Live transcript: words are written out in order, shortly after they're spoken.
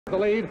the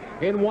lead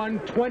in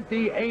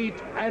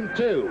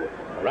 1:28.2.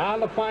 Around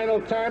the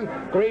final turn,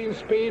 Green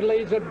Speed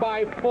leads it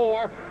by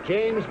 4.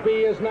 James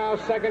B is now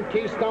second.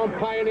 Keystone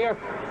Pioneer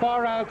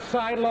far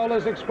outside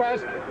Lola's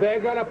Express. They're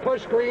going to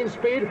push Green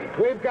Speed.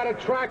 We've got a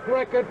track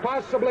record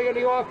possibly in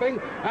the offing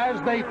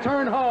as they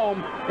turn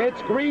home.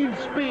 It's Green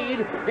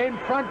Speed in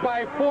front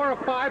by 4 or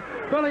 5.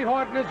 Billy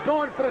Haughton is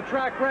going for the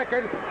track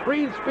record.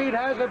 Green Speed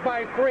has it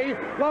by 3.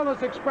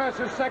 Lola's Express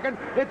is second.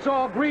 It's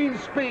all Green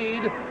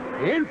Speed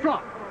in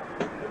front.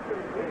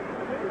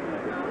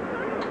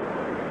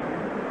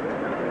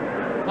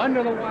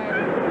 Under the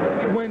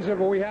wire, he wins it,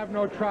 but we have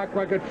no track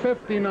record.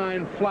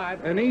 59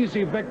 flat, an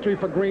easy victory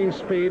for Green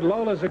Speed.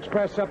 Lola's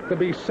Express up to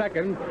be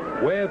second,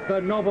 with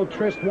Noble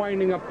Trist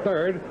winding up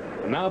third.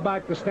 Now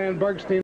back to Stan Bergstein.